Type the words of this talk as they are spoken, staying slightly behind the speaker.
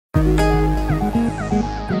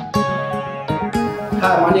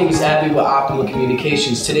Hi, my name is Abby with Optima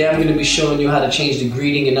Communications. Today I'm going to be showing you how to change the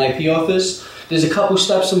greeting in IP Office. There's a couple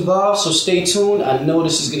steps involved, so stay tuned. I know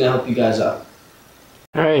this is going to help you guys out.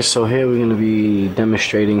 Alright, so here we're going to be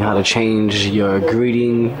demonstrating how to change your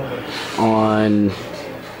greeting on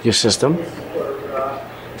your system.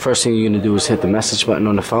 First thing you're going to do is hit the message button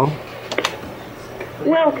on the phone.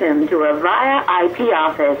 Welcome to Avaya IP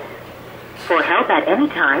Office. For help at any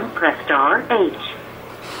time, press *H.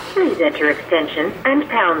 Please enter extension and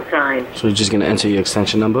 #sign. So you're just going to enter your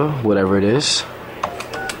extension number, whatever it is.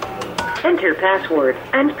 Enter password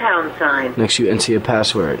and #sign. Next you enter your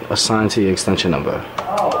password assigned to your extension number.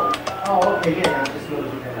 Okay, yeah, I'm just going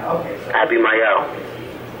to do that now. Okay. Abby Mayo.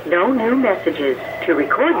 No new messages. To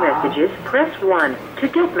record messages, press 1. To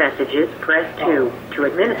get messages, press 2. To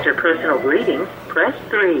administer personal greetings, press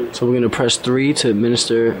 3. So we're going to press 3 to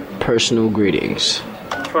administer personal greetings.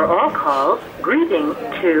 For all calls, greeting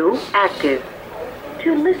 2 active.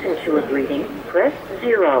 To listen to a greeting, press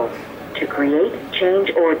 0. To create,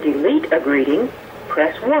 change, or delete a greeting,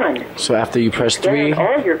 press 1. So after you press 3,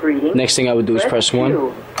 all your greetings, next thing I would do is press 1.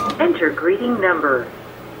 2. Enter greeting number.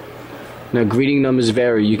 Now greeting numbers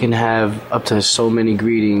vary. You can have up to so many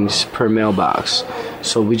greetings per mailbox.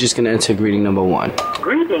 So we're just going to enter greeting number 1.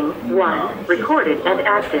 Greeting 1 recorded and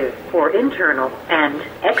active for internal and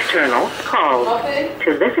external calls.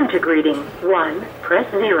 To listen to greeting 1, press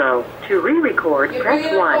 0. To re-record, press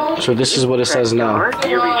 1. So this is what it says now.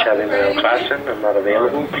 You reach Abby Mayo Classen. I'm not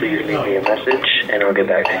available. Please leave me a message and I'll get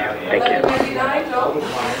back to you. Thank you.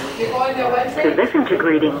 To listen to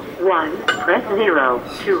greeting 1, press 0.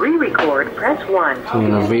 To re-record, press 1. I'm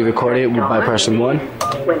going to re-record it by pressing 1.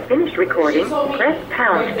 When finished recording, press #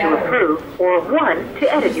 to approve or 1 to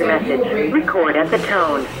edit your message. Record at the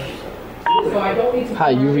tone.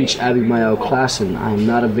 Hi, you reached Abby Mayo Classen. I am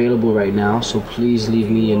not available right now, so please leave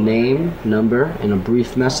me your name, number, and a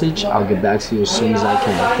brief message. I'll get back to you as soon as I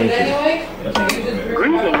can. Thank you.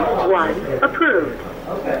 Greeting 1 approved.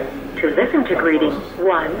 To listen to greeting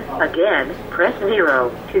 1 again, press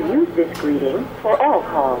 0. To use this greeting for all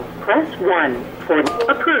calls, press 1. For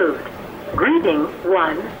approved. Greeting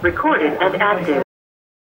 1 recorded and active.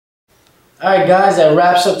 Alright guys, that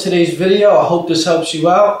wraps up today's video. I hope this helps you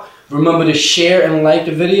out. Remember to share and like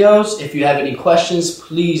the videos. If you have any questions,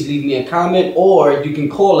 please leave me a comment, or you can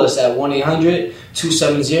call us at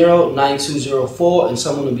 1-800-270-9204 and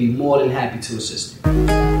someone will be more than happy to assist you.